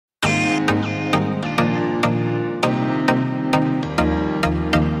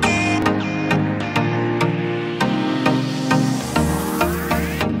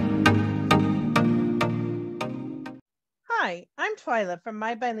Twyla from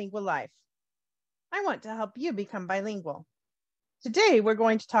My Bilingual Life. I want to help you become bilingual. Today, we're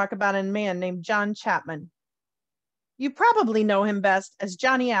going to talk about a man named John Chapman. You probably know him best as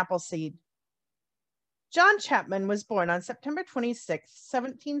Johnny Appleseed. John Chapman was born on September 26,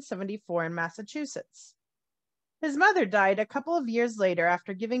 1774 in Massachusetts. His mother died a couple of years later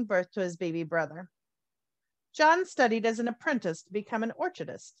after giving birth to his baby brother. John studied as an apprentice to become an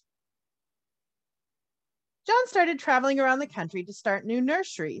orchardist. John started traveling around the country to start new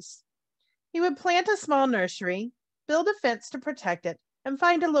nurseries. He would plant a small nursery, build a fence to protect it, and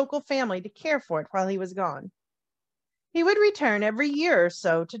find a local family to care for it while he was gone. He would return every year or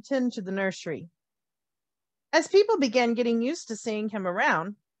so to tend to the nursery. As people began getting used to seeing him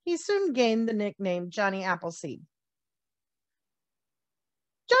around, he soon gained the nickname Johnny Appleseed.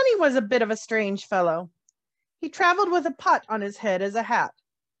 Johnny was a bit of a strange fellow. He traveled with a pot on his head as a hat,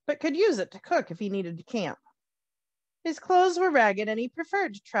 but could use it to cook if he needed to camp. His clothes were ragged and he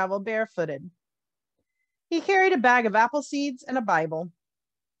preferred to travel barefooted. He carried a bag of apple seeds and a Bible.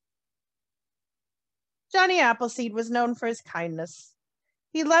 Johnny Appleseed was known for his kindness.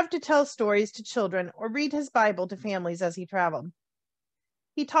 He loved to tell stories to children or read his Bible to families as he traveled.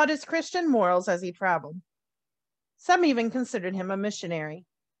 He taught his Christian morals as he traveled. Some even considered him a missionary.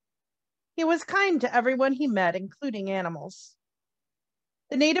 He was kind to everyone he met, including animals.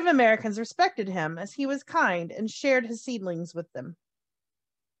 The Native Americans respected him as he was kind and shared his seedlings with them.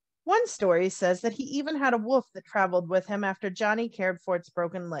 One story says that he even had a wolf that traveled with him after Johnny cared for its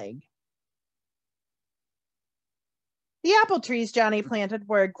broken leg. The apple trees Johnny planted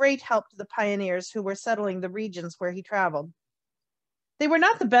were a great help to the pioneers who were settling the regions where he traveled. They were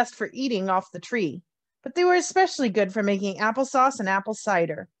not the best for eating off the tree, but they were especially good for making applesauce and apple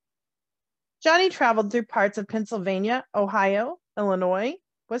cider. Johnny traveled through parts of Pennsylvania, Ohio, Illinois,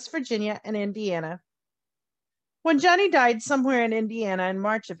 West Virginia, and Indiana. When Johnny died somewhere in Indiana in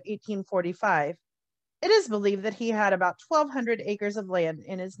March of 1845, it is believed that he had about 1,200 acres of land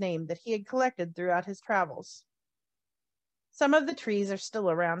in his name that he had collected throughout his travels. Some of the trees are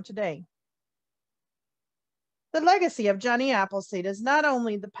still around today. The legacy of Johnny Appleseed is not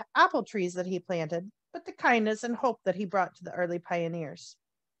only the apple trees that he planted, but the kindness and hope that he brought to the early pioneers.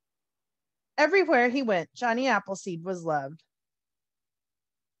 Everywhere he went, Johnny Appleseed was loved.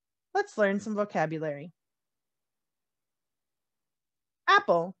 Let's learn some vocabulary.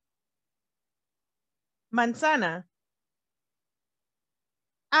 Apple, manzana,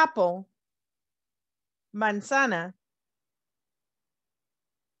 apple, manzana,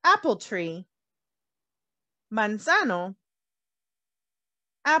 apple tree, manzano,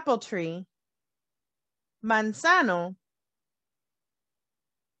 apple tree, manzano,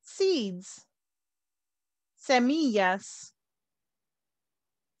 seeds, semillas,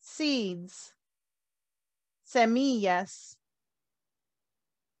 seeds, semillas,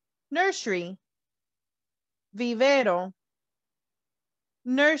 nursery, vivero,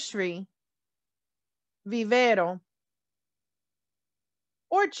 nursery, vivero,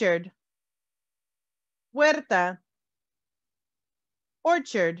 orchard, huerta,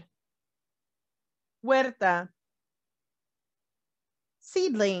 orchard, huerta,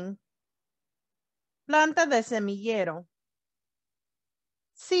 seedling, planta de semillero,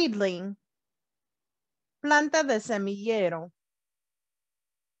 seedling, planta de semillero,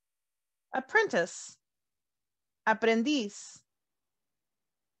 apprentice, aprendiz,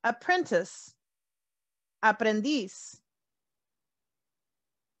 apprentice, aprendiz,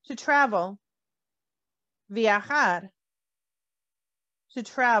 to travel, viajar, to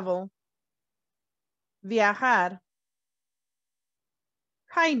travel, viajar,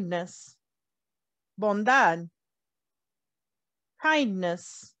 kindness, bondad,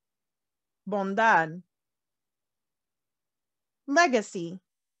 kindness, bondad, legacy,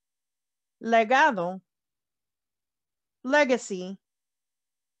 legado, legacy,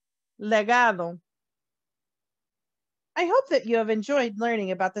 legado. I hope that you have enjoyed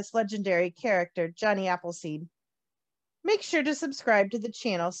learning about this legendary character, Johnny Appleseed. Make sure to subscribe to the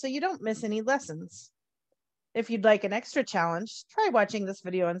channel so you don't miss any lessons. If you'd like an extra challenge, try watching this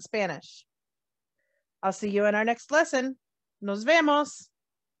video in Spanish. I'll see you in our next lesson. Nos vemos!